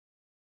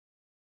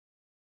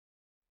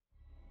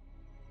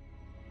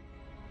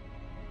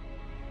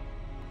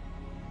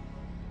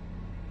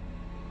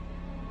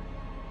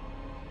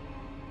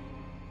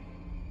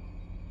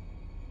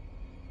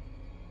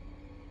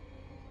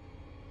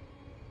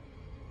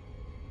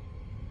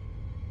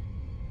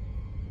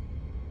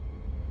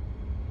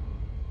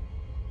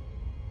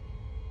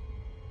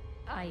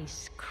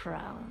Ice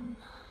Crown.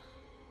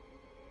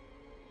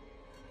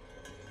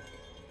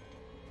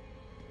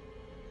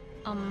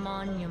 A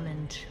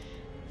monument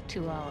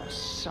to our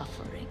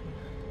suffering.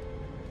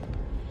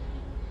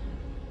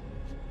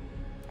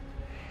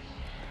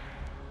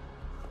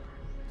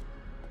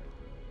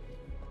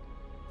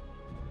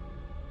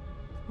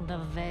 The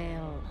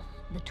veil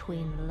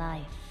between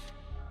life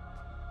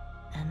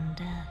and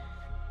death.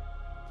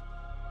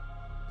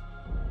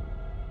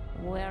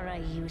 Where a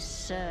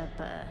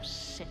usurper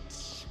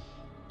sits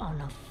on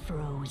a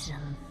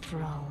frozen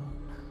throne.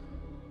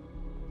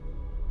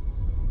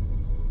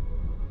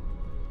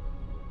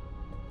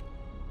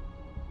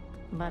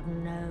 But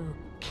no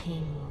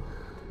king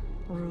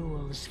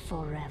rules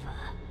forever.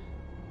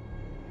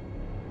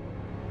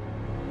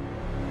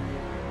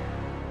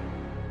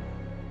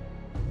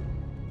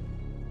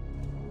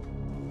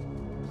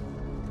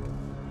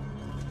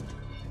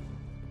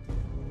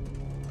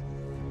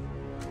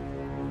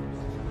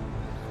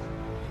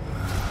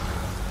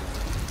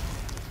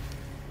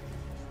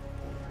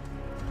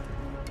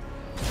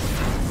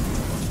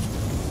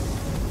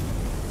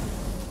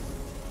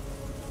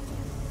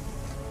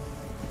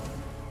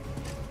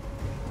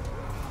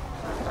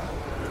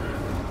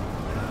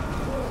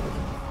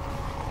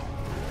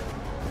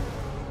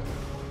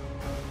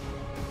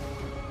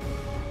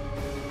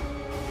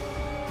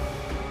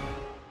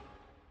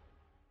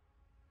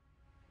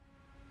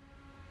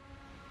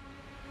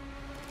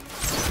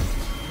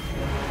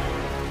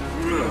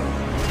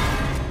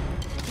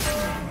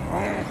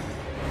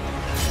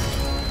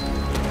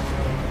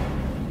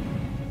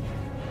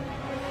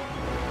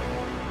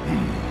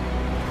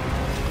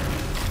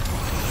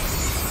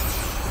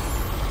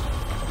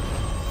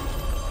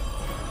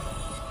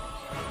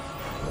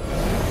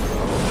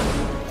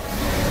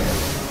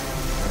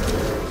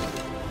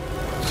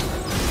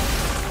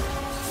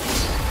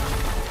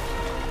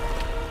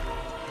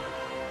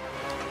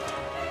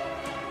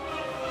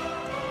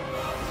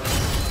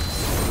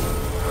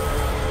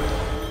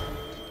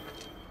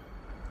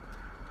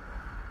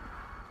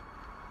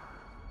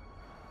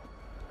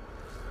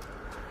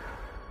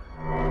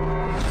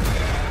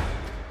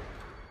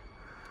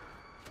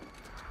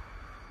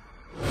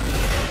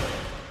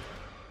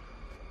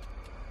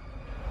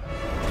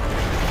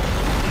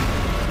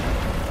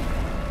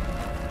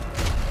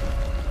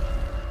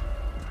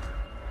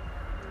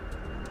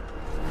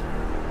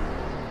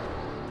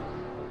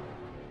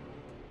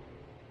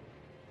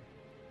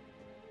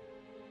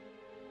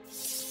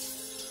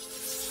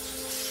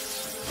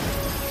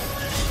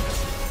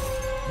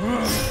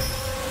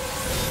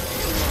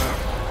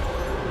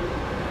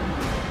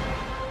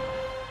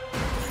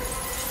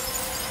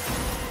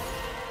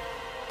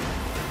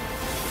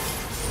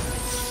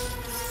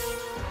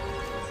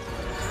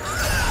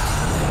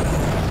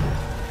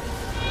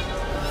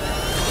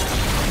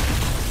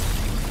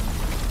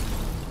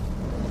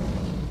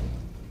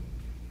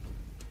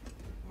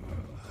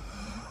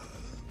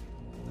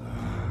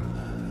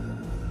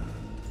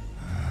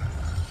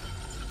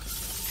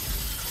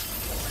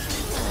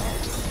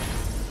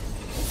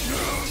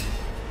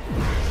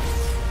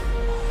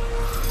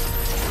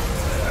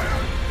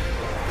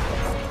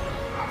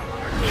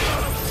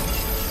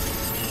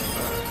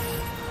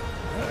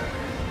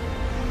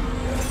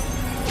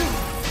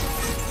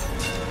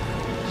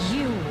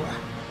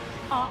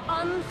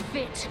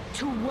 Unfit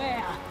to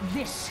wear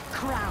this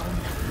crown.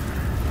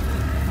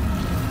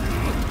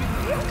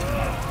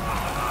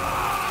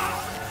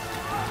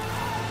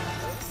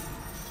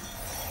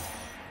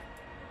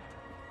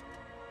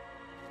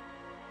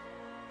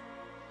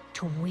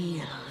 To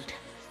wield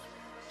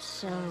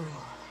so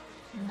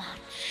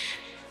much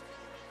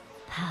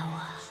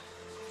power.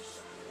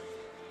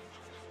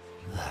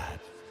 That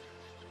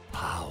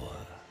power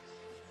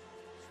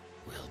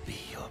will be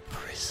your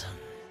prison.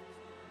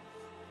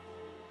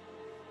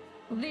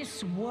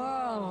 This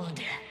world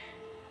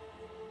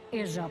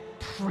is a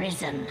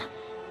prison.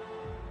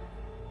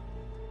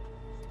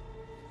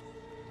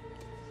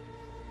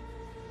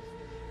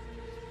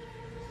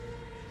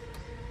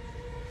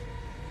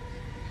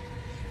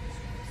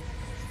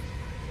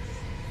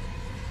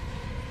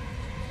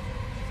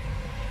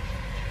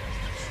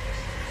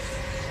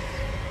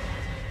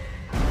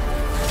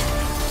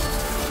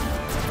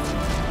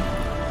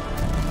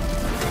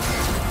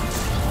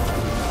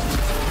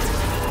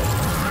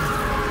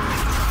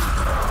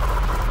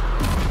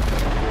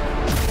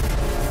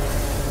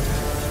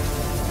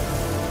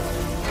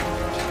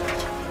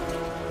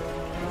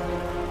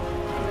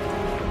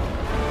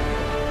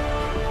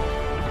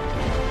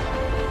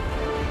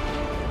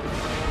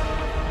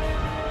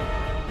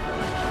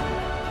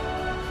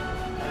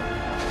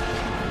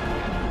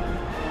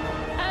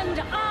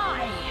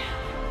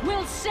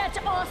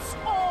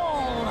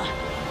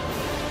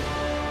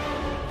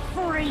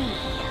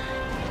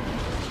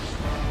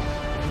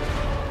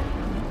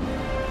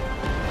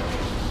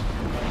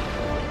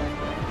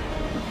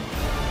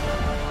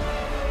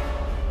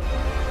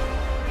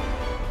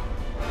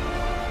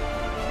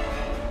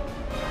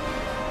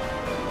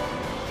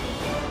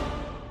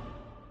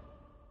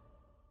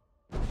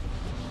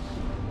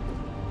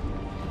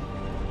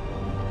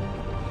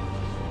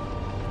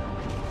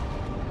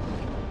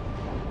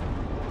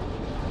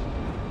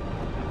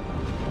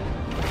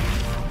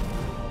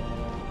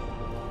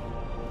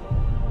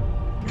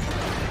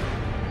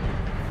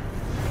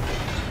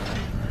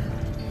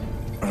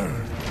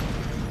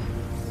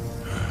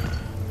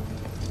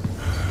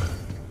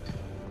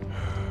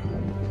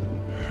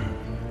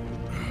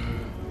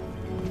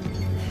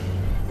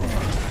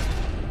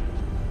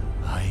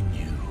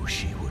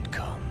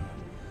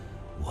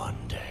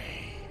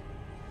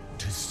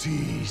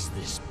 seize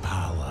this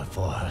power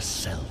for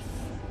herself.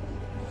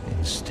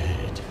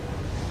 Instead,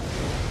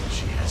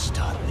 she has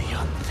done the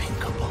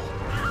unthinkable.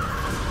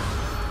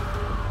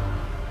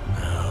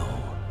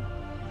 Now,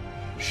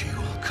 she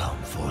will come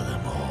for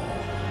them all.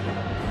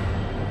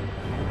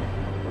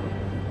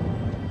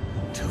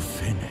 To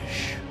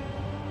finish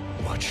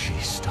what she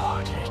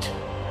started.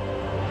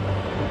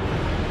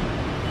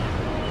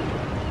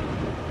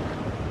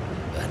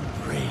 And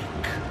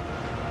break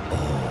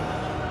all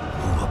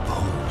who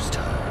opposed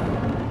her.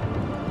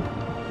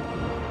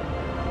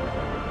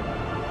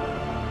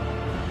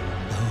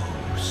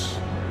 Those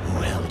who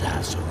held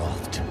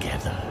Azeroth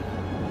together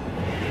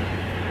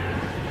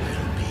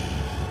will be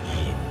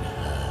in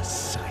her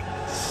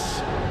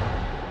sights.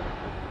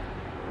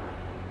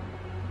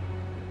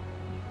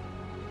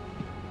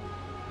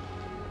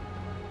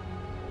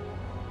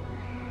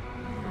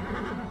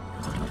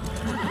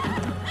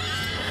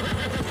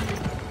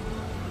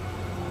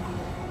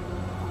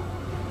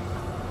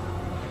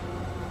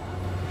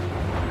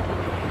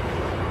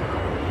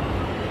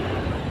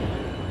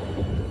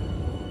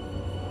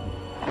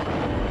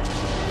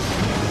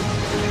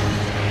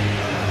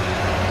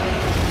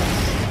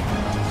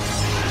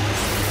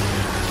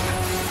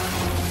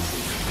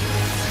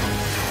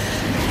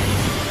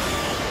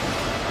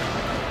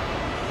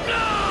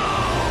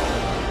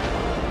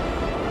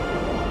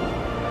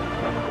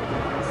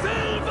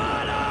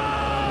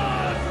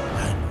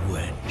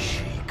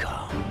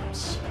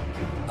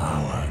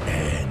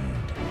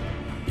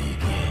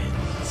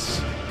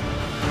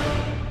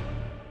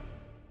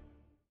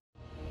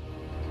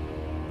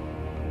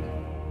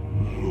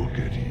 Look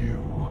at you,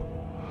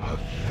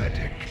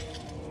 pathetic.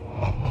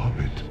 A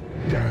puppet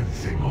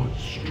dancing on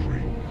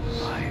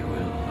strings. I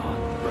will not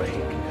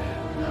break.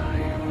 I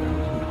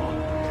will not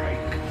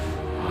break.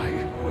 I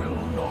will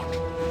not.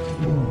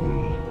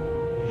 Fool,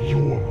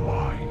 your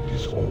mind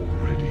is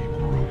already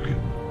broken.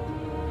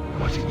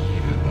 But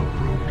even a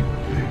broken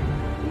thing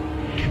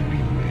can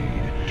be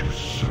made to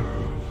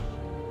serve.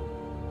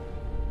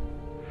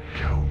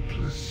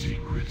 Countless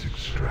secrets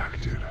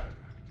extracted.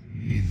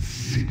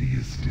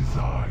 Insidious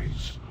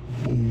designs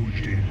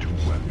forged into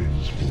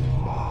weapons for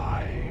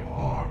my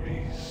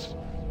armies.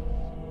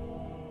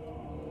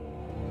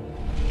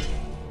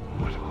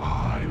 But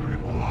I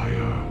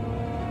require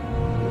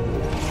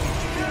more.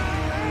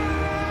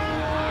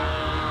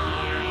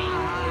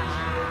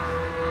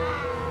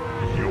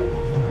 Your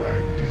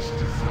grandest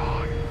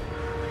design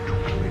to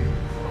claim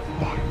the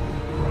final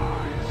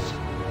prize.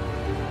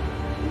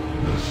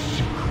 The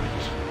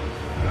secret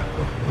that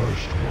the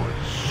first one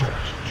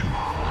sought to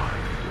hide.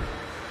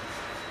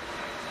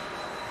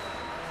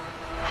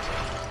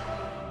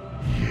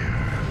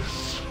 Yes,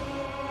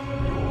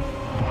 your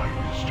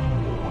finest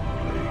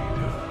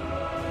Warblade,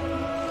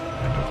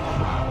 and a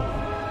crown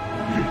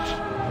fit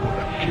for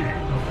the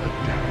king of the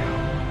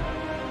damned.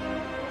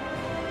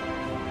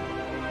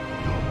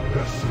 The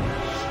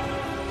vessels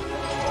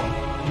of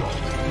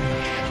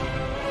domination.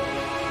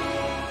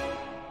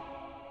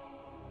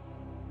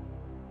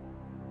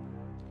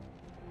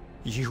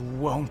 You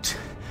won't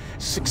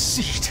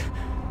succeed.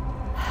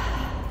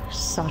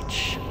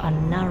 Such a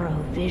narrow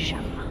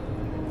vision.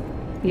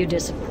 You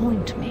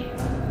disappoint me.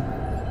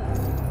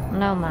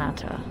 No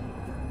matter.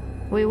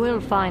 We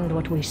will find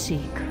what we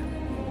seek.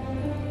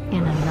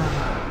 In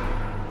another.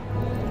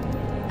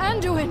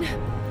 Anduin!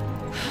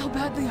 How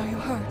badly are you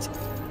hurt?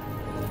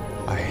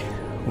 I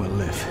will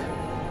live.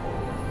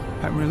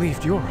 I'm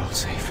relieved you're all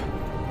safe.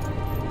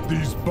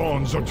 These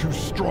bonds are too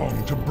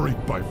strong to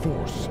break by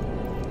force.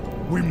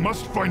 We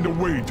must find a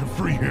way to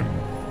free him.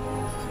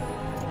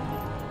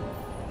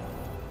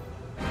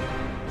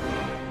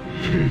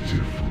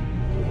 Pitiful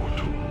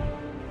mortal.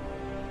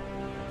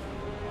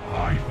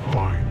 I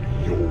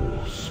find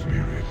your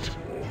spirit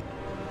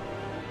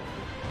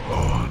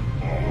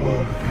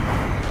unworthy.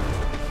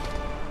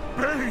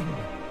 Bane!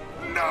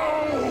 No!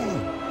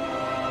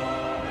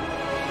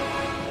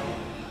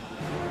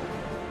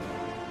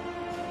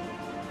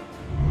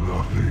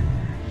 Nothing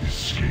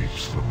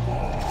escapes the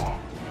maw.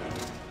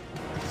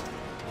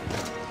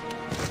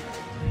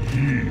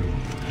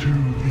 Yield to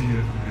the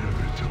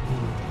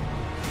inevitable.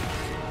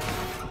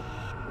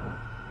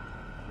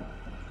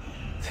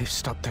 They've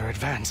stopped their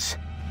advance.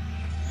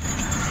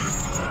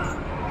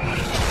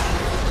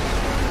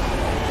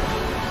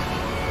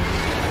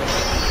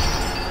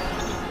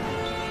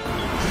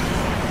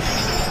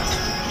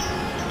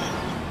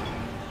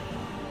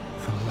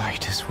 The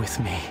light is with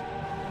me,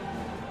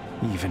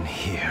 even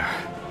here.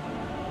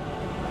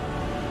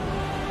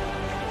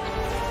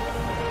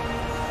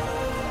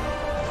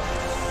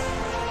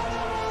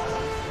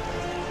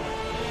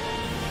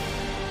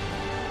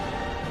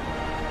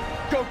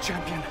 Go,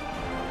 champion!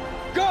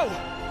 Go!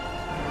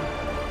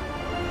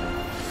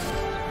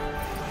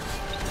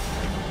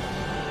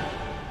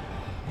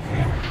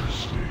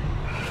 Interesting.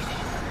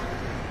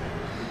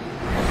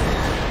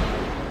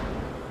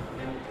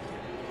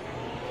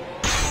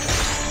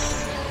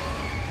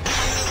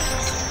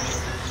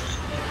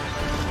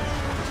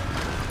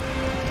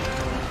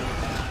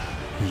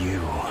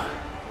 You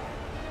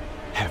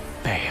have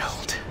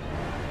failed.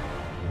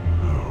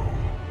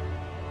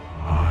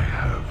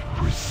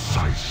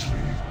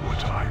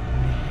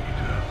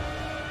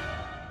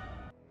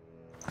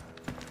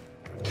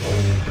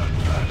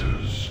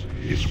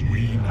 is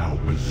we now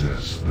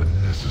possess the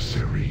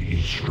necessary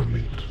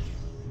instrument.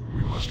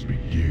 We must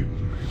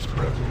begin its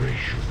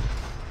preparation.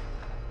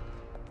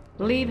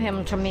 Leave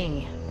him to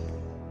me.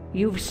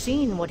 You've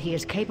seen what he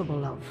is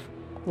capable of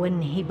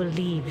when he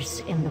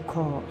believes in the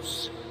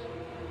cause.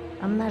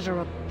 A measure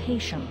of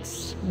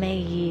patience may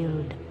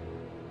yield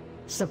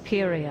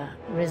superior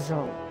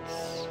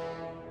results.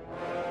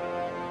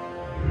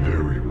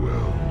 Very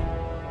well.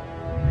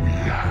 We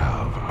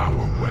have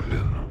our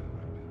weapon.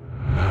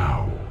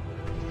 Now,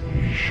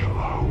 we shall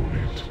hold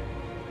it.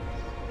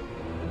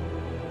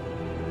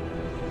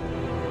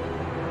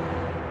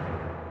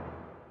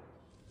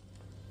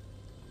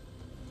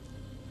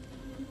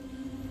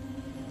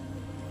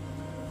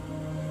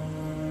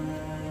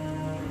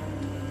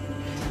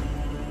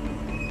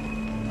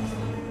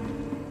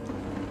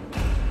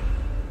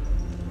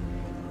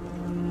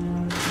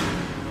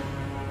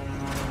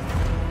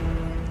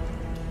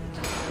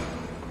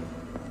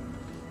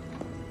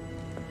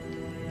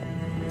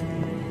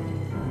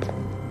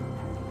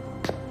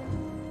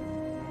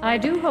 I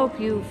do hope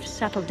you've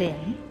settled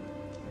in.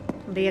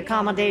 The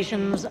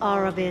accommodations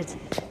are a bit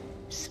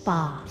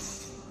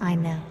sparse, I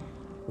know.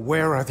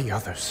 Where are the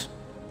others?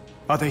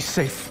 Are they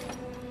safe?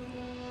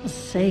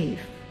 Safe?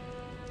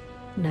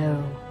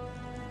 No.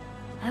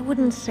 I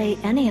wouldn't say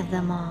any of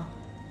them are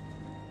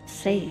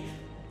safe.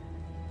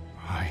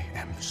 I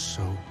am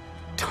so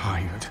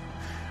tired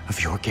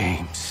of your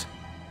games.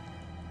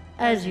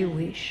 As you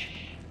wish.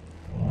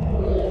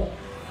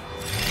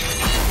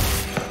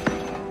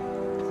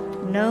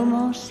 No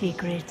more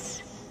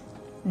secrets.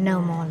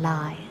 No more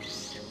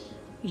lies.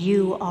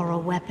 You are a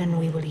weapon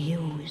we will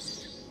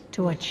use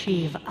to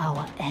achieve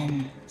our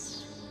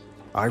ends.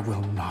 I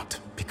will not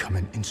become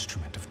an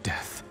instrument of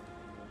death.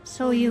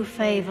 So you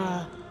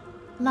favor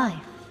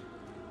life?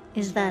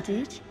 Is that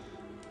it?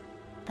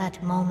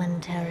 That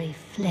momentary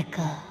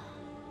flicker.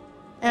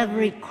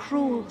 Every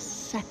cruel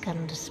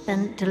second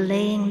spent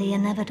delaying the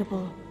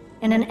inevitable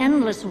in an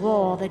endless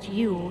war that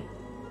you,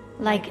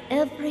 like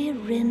every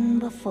Rin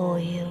before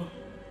you,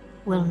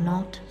 will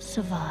not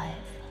survive.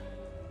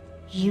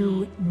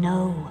 You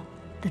know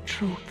the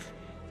truth.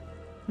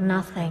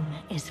 Nothing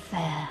is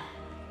fair.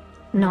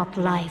 Not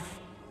life,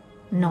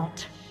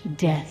 not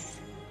death.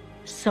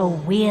 So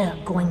we're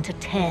going to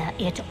tear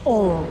it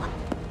all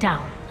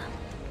down.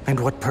 And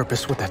what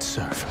purpose would that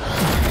serve?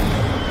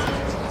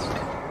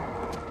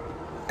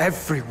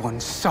 Everyone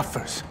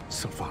suffers,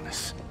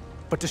 Sylvanas.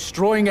 But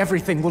destroying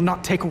everything will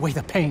not take away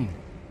the pain.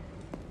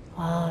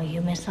 Oh,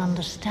 you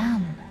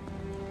misunderstand.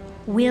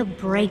 We're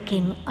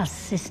breaking a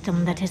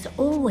system that has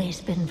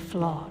always been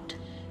flawed,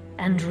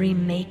 and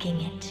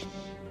remaking it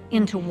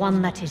into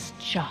one that is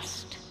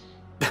just.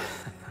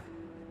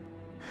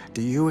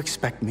 Do you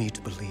expect me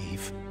to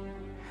believe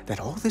that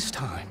all this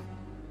time,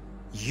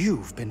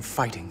 you've been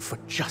fighting for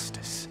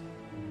justice?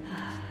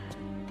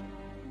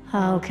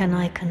 How can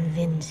I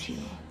convince you?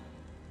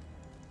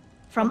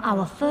 From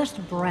our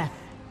first breath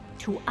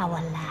to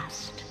our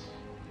last,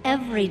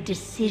 every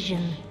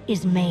decision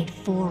is made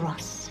for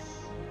us.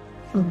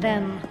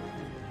 Then,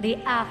 the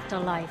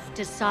afterlife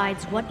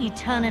decides what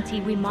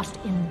eternity we must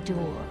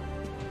endure.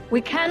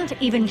 We can't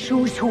even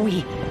choose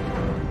who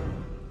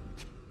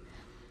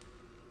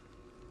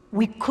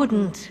we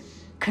couldn't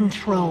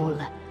control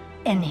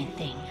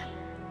anything.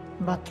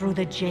 But through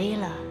the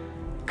jailer,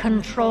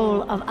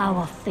 control of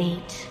our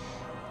fate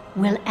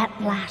will at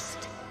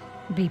last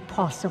be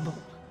possible.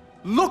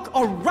 Look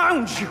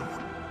around you!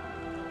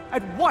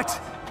 At what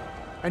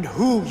and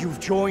who you've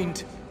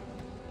joined.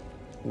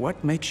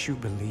 What makes you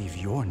believe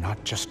you're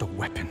not just a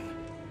weapon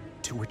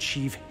to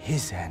achieve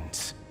his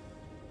ends?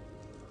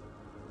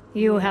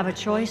 You have a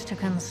choice to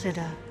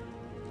consider.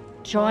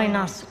 Join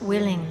us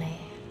willingly,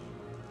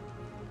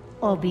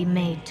 or be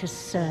made to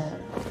serve.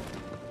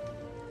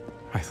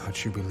 I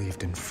thought you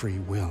believed in free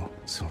will,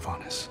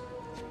 Sylvanas.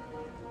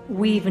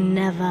 We've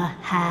never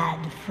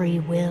had free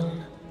will,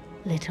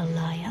 little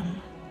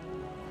lion.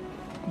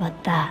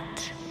 But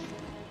that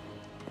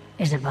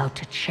is about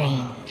to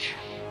change.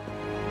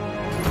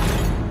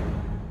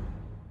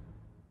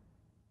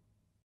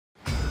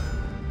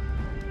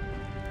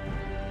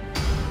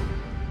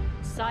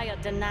 Sire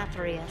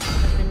Denathrius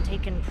has been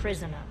taken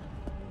prisoner.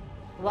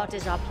 What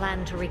is our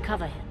plan to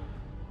recover him?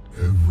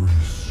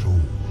 Every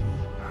soul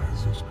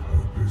has its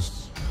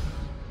purpose.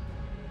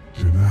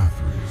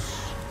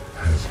 Denathrius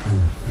has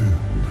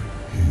fulfilled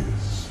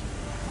his.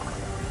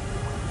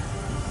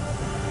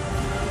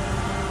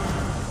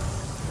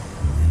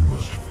 We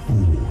must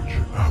forge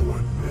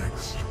our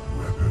next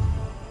weapon.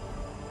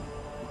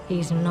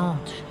 He's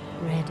not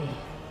ready.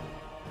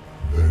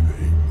 Then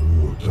a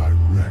more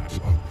direct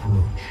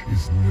approach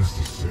is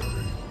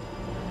necessary.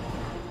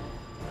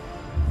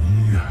 We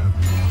have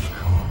not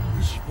come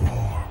this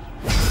far,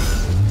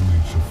 only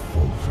to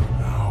falter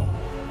now.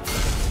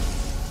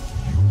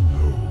 You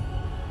know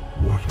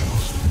what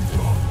must be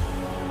done.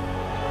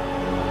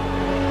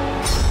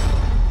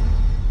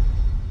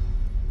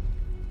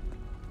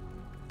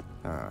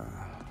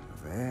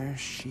 There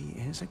she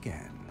is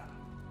again.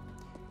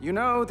 You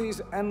know,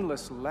 these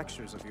endless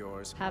lectures of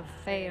yours have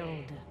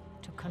failed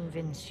to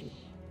convince you.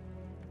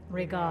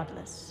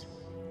 Regardless,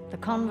 the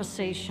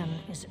conversation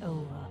is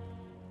over.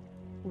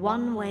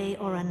 One way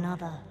or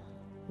another,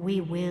 we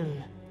will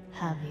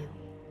have you.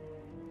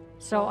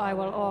 So I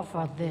will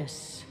offer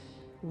this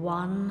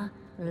one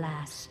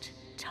last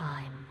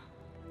time.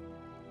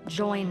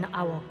 Join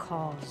our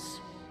cause,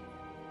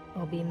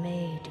 or be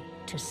made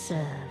to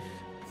serve.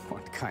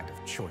 What kind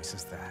of choice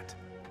is that?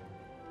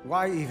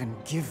 Why even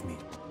give me?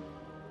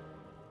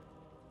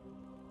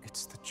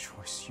 It's the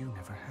choice you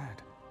never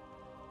had.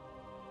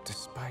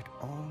 Despite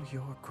all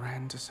your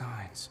grand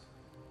designs,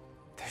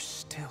 there's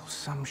still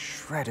some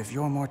shred of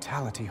your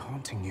mortality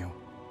haunting you.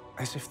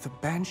 As if the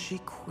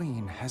Banshee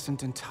Queen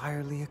hasn't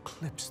entirely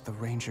eclipsed the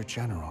Ranger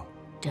General.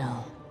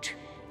 Don't.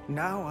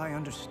 Now I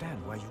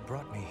understand why you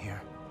brought me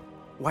here.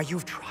 Why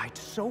you've tried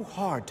so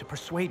hard to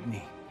persuade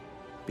me.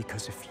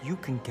 Because if you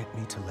can get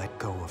me to let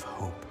go of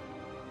hope,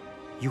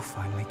 you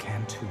finally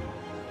can too.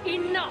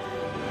 Enough!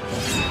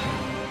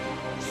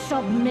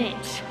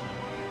 Submit!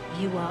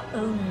 You are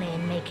only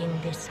making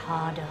this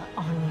harder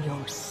on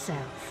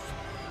yourself.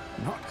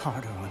 Not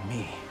harder on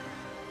me.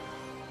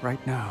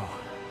 Right now,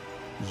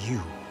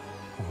 you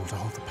hold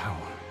all the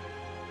power.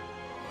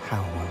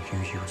 How will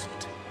you use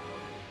it?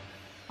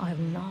 I've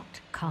not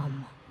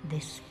come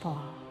this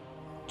far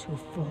to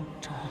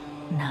falter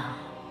now.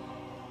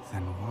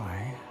 Then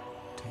why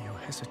do you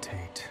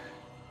hesitate?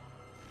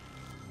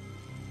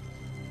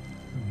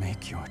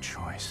 Make your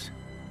choice,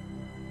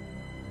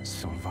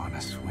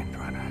 Sylvanas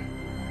Windrunner.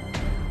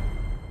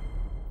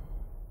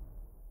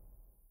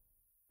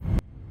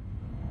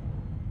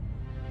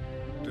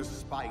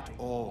 Despite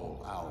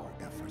all our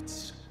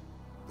efforts,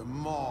 the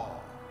Maw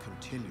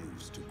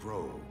continues to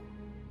grow.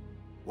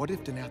 What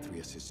if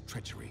Denathrius'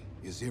 treachery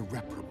is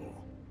irreparable?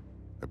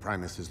 The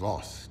Primus is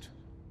lost,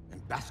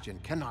 and Bastion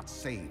cannot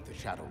save the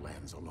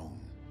Shadowlands alone.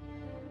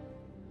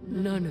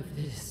 None of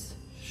this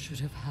should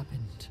have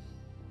happened.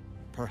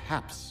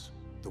 Perhaps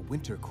the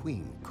Winter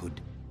Queen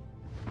could...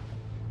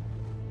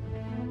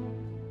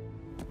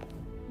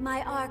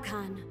 My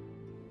Archon.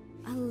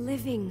 A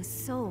living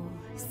soul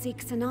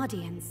seeks an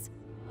audience.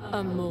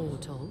 A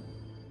mortal?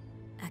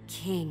 A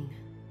king.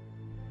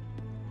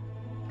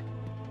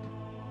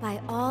 By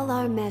all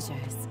our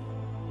measures,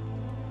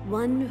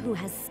 one who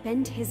has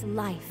spent his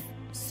life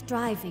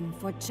striving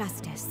for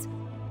justice.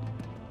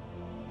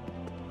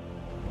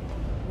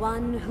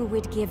 One who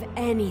would give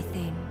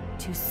anything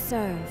to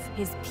serve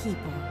his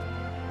people.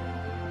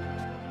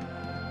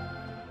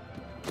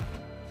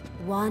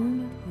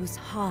 One whose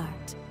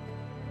heart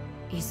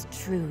is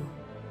true.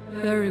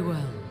 Very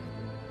well.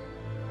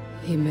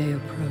 He may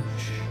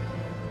approach.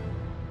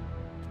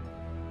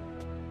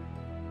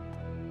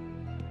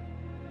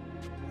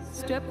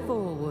 Step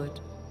forward.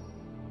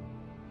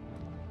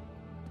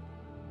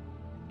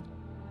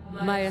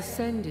 My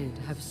Ascended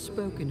have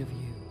spoken of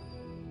you.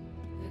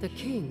 The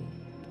king,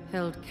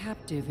 held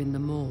captive in the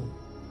Maw.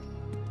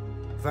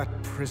 That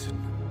prison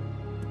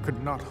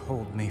could not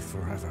hold me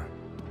forever.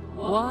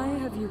 Why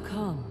have you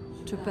come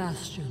to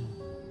Bastion?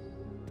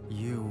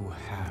 You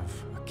have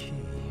a key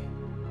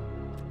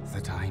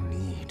that I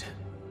need.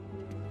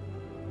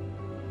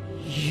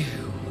 You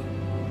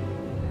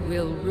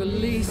will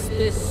release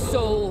this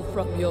soul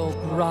from your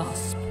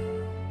grasp.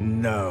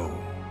 No.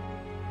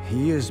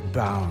 He is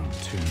bound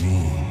to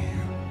me.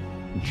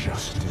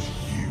 Just as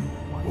you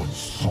once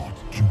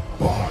sought to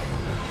bind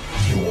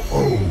your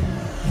own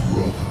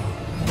brother.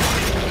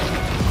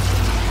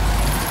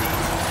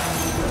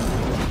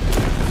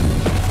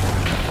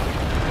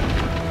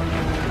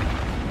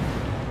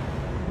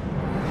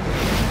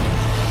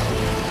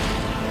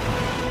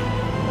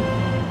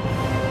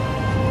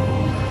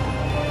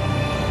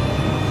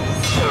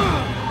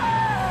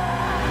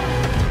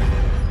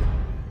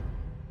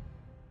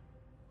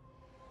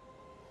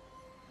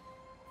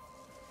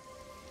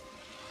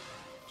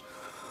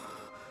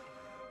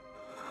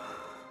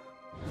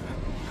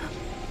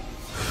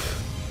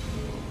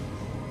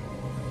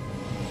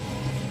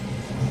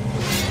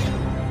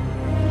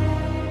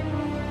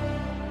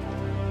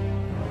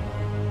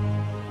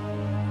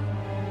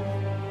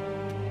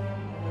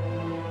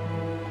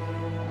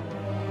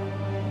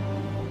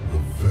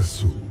 The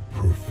vessel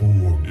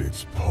performed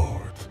its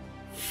part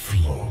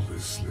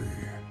flawlessly.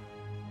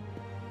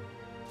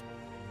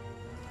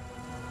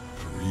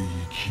 3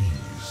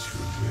 keys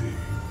remain.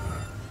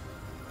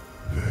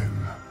 Then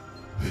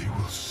they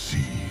will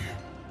see.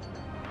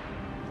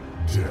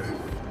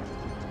 Death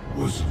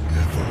was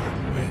never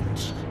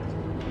meant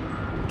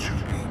to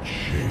be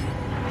chained.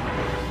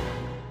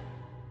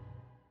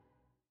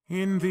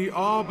 In the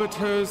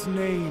Arbiter's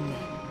name,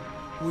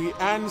 we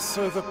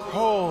answer the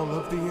call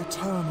of the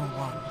Eternal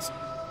Ones.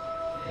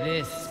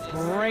 This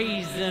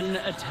brazen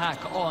attack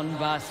on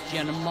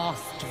Bastion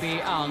must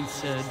be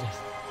answered.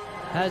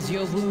 Has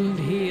your wound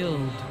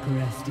healed,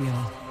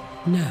 Grestia?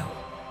 No.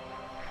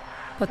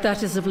 But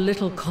that is of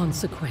little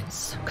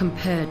consequence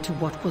compared to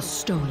what was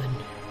stolen.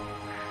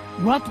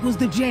 What was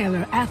the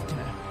jailer after?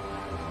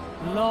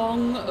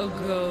 Long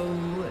ago,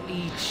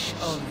 each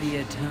of the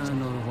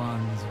Eternal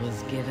Ones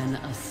was given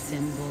a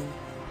symbol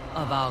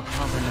of our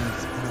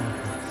Covenant's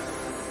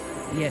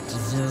purpose. Yet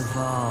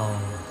Zerval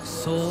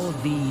saw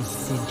these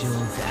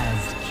sigils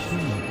as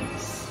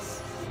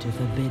keys to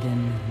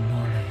forbidden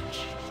knowledge.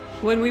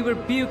 When we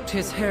rebuked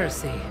his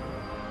heresy,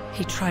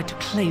 he tried to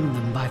claim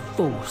them by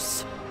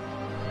force.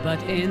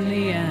 But in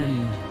the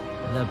end,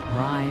 the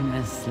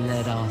Primus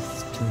led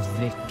us to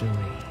victory.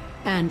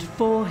 And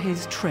for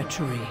his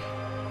treachery,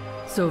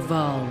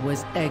 Zerval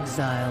was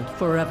exiled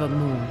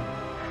forevermore.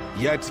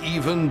 Yet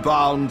even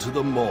bound to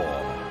the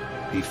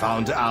Maw, he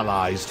found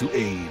allies to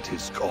aid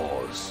his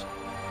cause.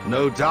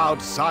 No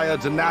doubt Sire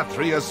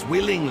Denathrius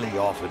willingly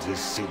offered his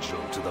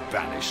sigil to the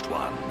Banished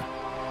One.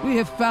 We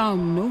have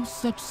found no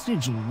such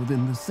sigil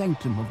within the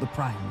sanctum of the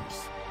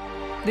Primus.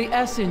 The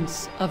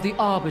essence of the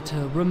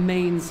Arbiter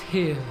remains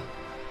here.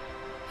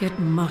 It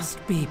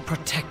must be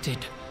protected.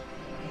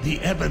 The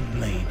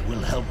Ebonblade will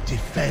help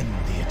defend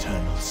the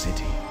Eternal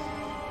City.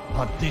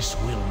 But this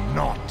will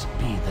not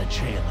be the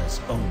Jailer's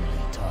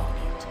only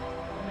target.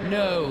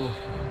 No.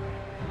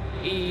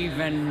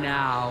 Even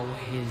now,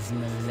 his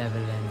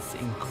malevolence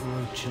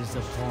encroaches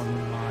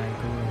upon my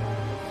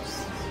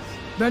groves.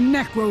 The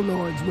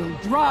Necrolords will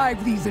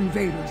drive these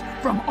invaders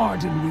from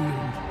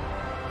Ardenweald.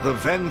 The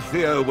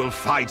Venthyr will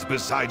fight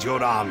beside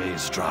your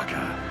armies,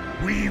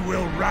 Straka. We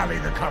will rally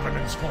the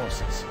Covenant's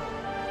forces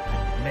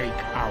and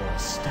make our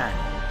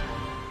stand.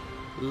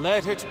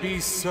 Let it be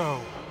so.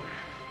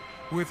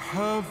 With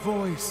her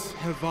voice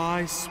have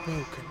I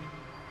spoken.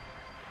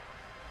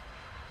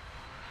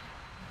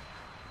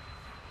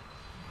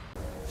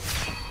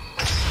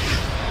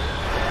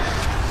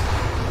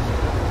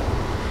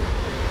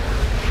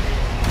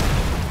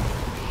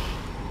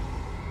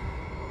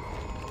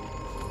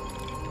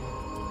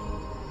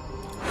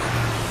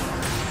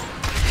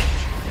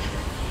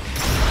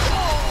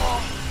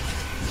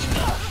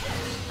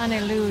 An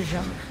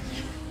illusion.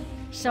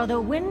 So the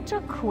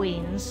Winter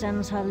Queen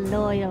sends her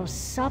loyal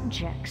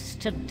subjects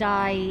to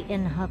die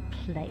in her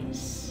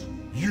place.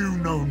 You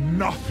know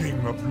nothing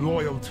of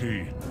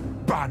loyalty,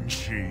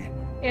 Banshee.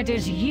 It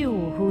is you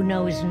who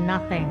knows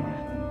nothing,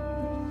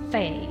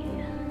 Faye.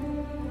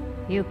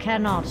 You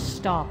cannot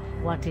stop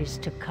what is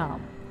to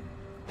come.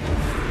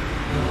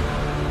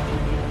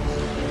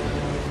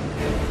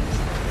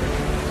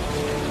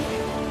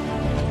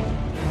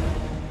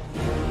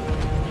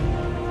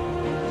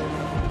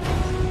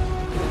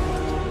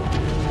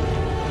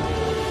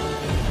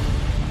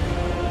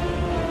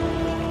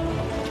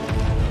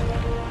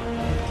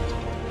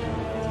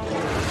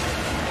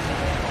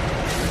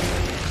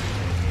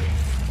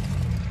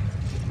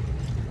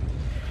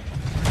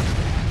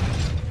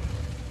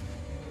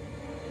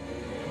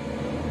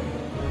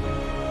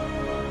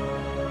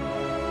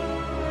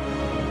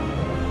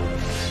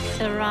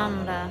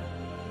 Miranda,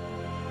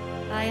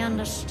 I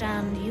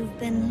understand you've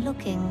been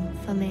looking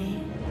for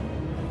me.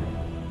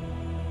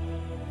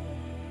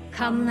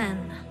 Come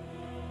then.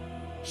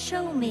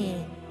 Show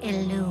me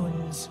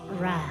Elune's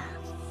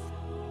wrath.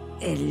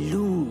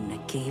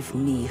 Elune gave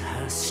me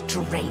her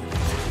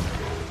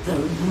strength. The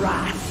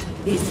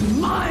wrath is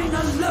mine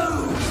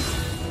alone!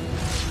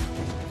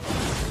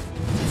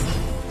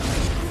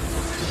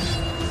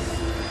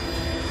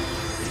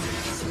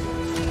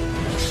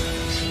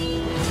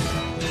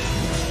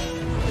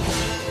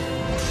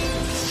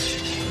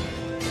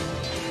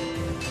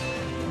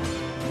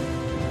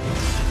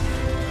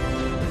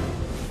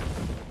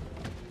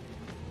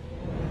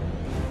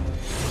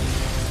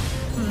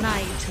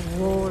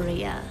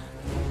 Warrior.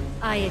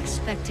 I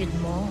expected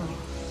more.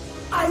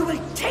 I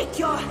will take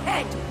your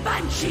head,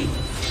 Banshee!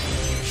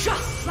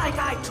 Just like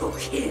I took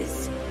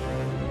his!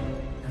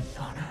 I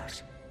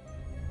thought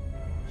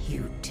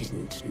you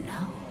didn't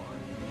know.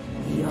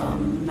 Your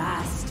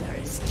master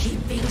is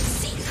keeping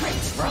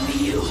secrets from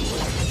you!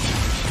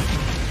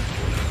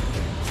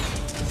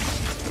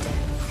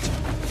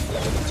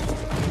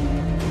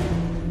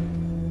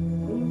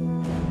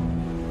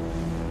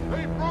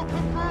 They broke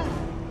the through!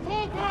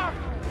 Fall back!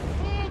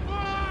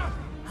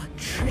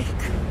 Trick.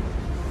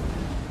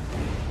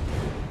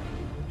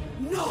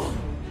 No!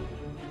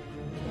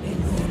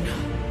 Eluna,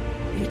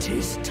 it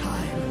is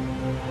time.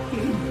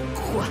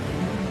 Inqua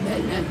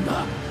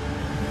Melenda.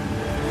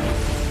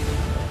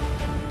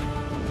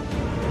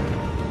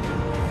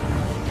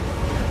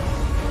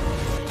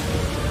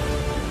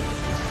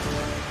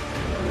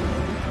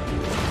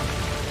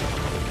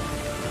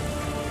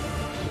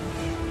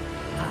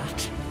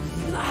 At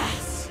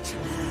last.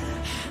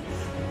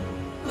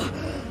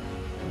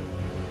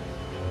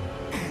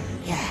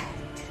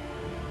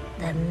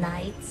 The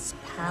Knight's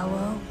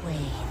power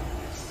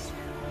wanes.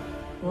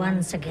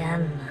 Once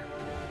again,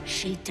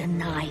 she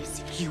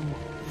denies you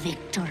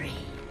victory.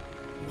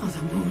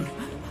 Mother Moon,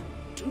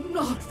 do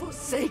not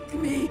forsake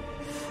me.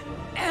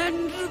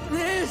 End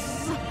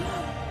this!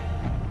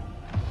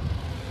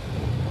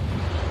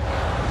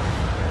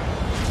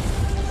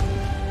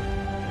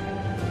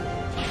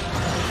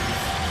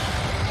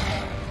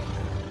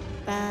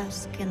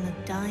 Bask in the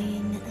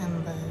dying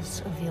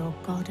embers of your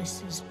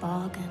goddess's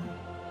bargain.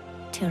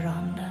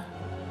 Tyrande.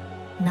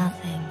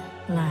 Nothing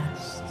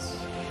lasts.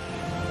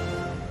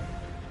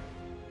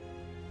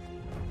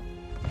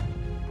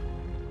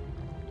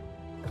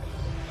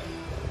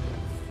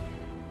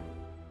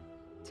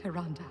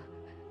 Tyrande,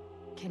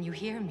 can you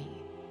hear me?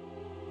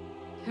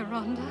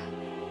 Tyrande?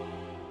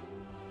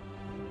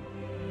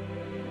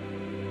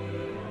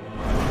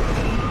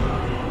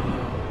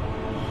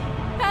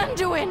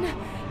 Anduin!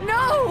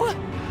 No!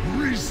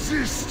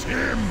 Resist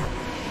him!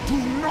 Do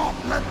not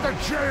let the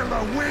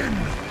jailer win!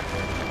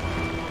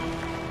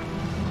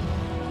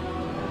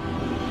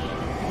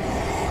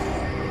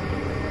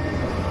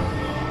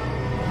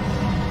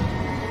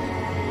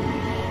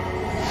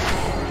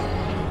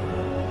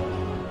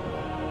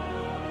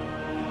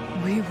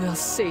 We will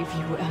save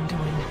you,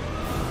 Anduin.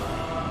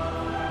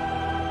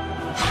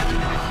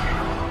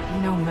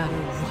 No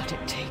matter what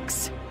it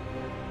takes.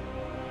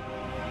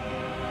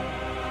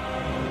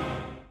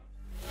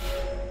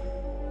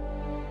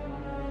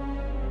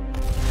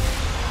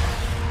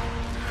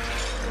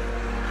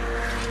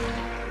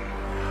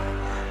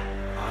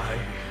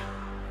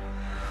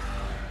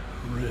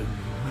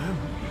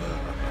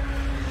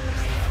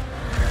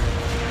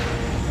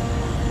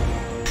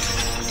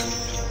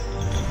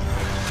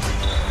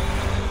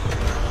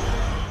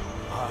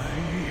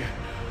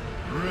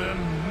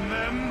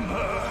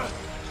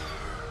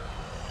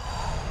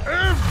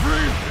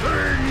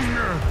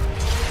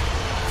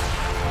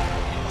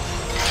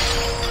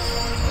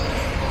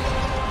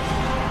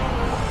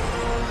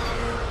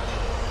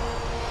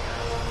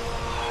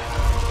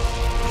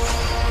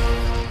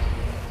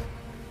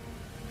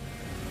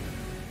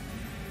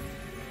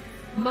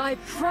 My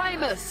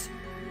Primus!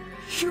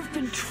 You've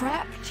been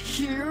trapped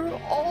here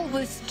all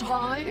this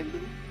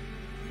time?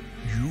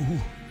 You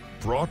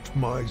brought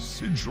my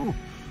sigil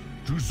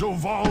to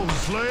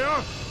Zoval's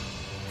lair?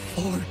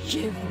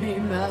 Forgive me,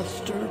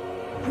 Master.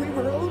 We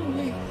were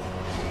only...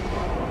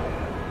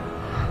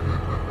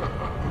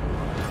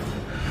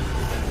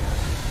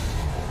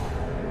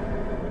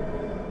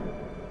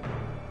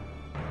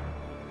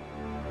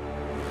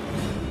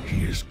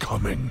 He is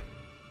coming.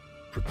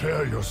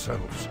 Prepare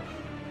yourselves.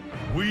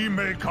 We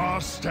make our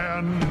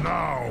stand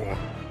now.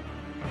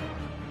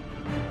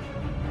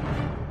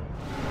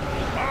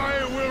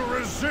 I will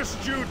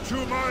resist you to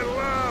my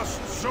last,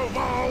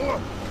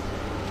 Zoval.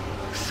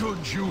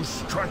 Should you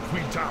strike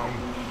me down,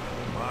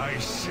 my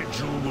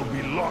sigil will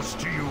be lost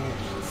to you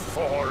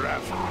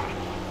forever.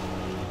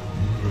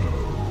 No.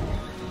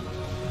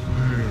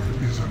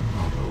 There is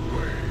another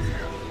way.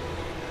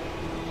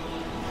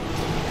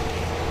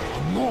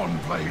 The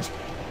Mournblade!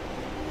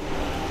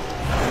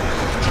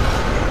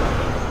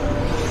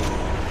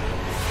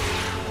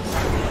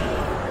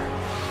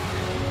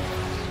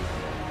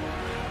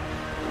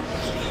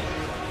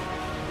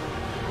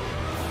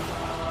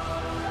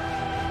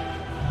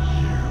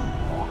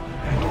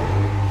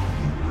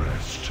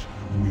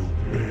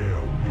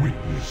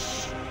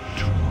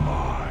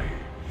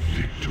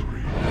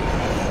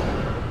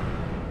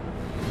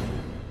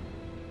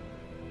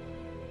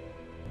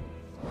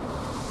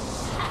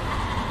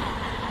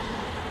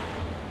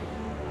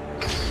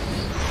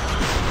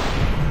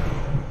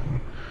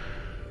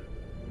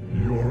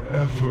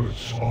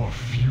 Efforts are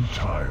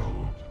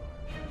futile.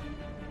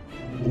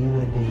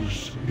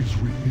 Ouroboros is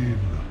within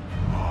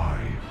my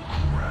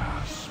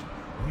grasp.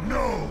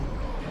 No!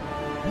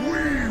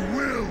 We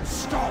will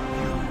stop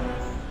you!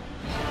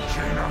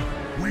 Jaina,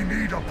 we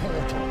need a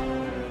portal.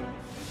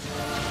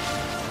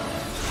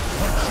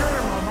 The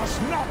jailer must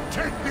not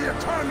take the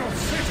Eternal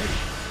City!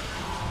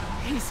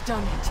 He's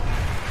done it.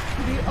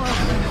 The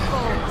Arbiter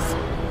falls.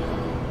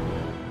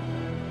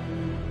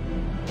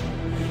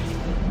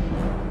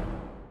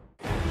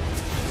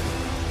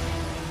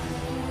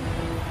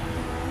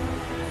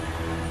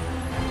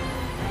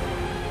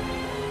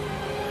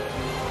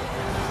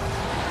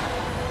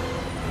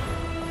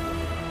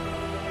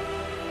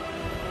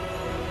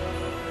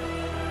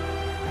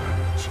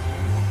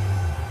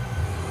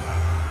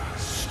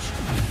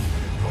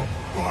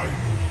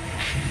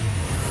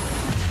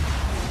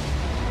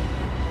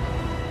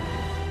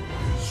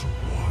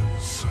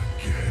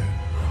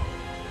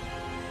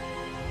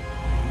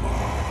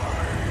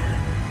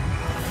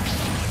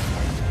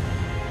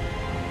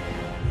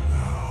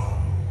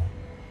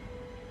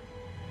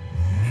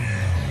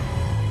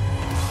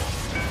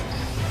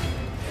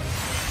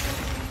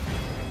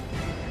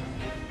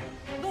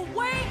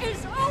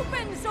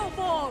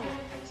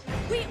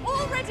 We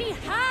already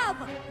have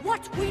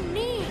what we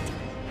need!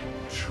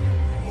 Too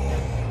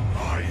long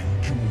I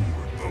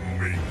endured the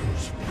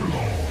Maker's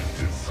flawed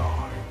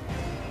design.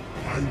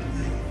 I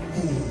will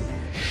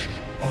forge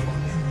a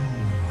new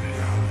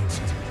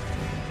reality,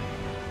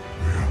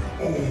 where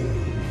all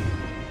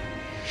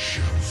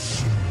shall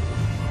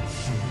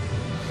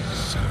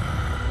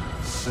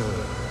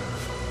serve.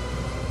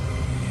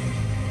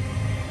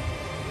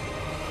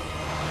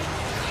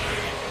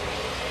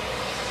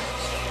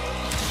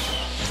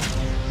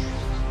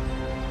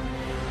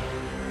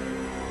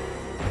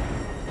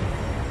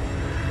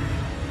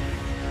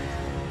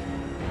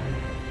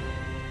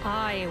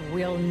 I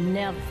will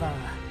never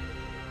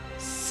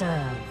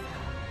serve.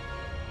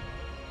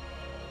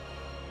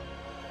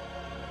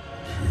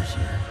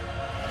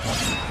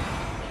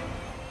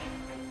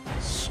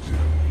 Still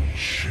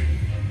shamed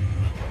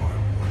by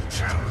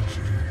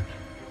mortality.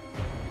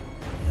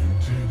 You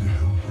did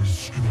help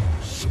restore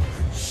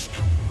something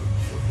stolen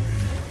from me.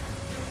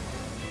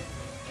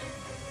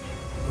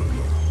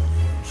 Allow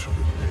me to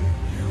repay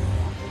you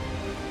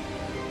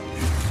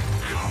in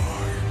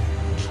kind.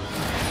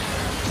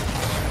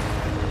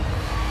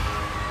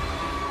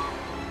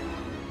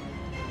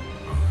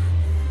 I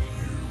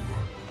leave you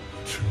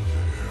to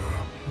their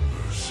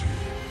mercy.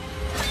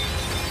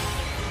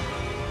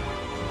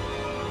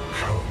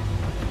 Come,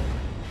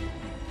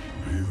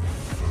 be the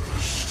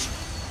first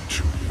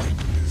to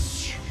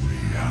witness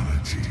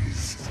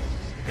reality's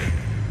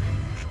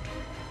end.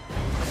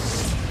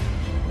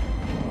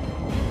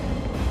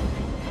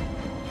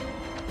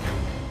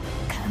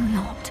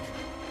 Cannot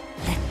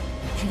let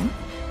him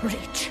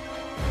reach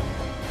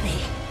me.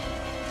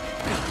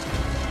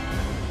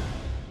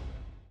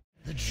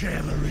 The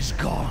jailer is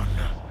gone.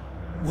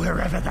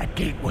 Wherever that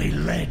gateway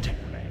led,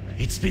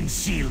 it's been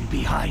sealed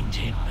behind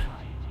him.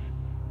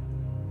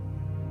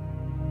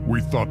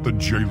 We thought the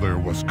jailer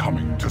was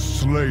coming to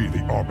slay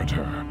the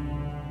Arbiter,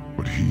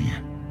 but he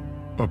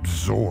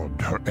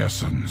absorbed her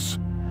essence.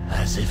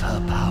 As if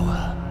her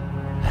power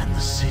and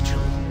the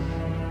sigil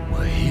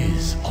were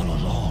his all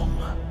along.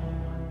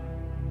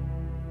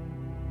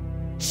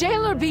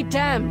 Jailer be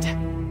damned!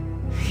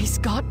 He's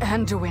got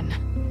Anduin.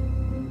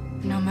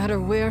 No matter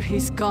where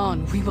he's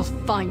gone, we will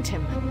find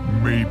him.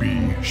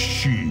 Maybe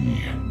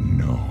she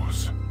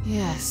knows.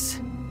 Yes.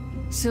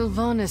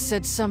 Sylvanas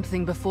said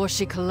something before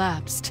she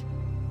collapsed,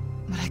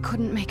 but I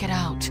couldn't make it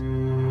out.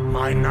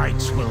 My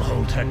knights will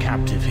hold her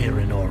captive here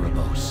in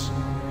Oribos.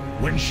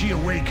 When she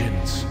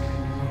awakens,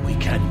 we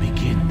can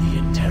begin the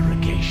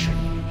interrogation.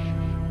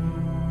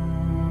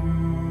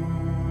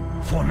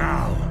 For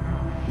now,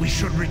 we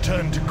should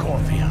return to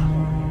Corvia.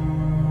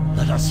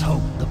 Let us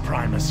hope the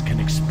Primus can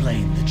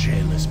explain the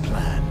jailer's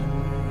plan,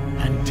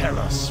 and tell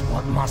us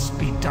what must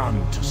be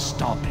done to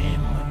stop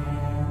him.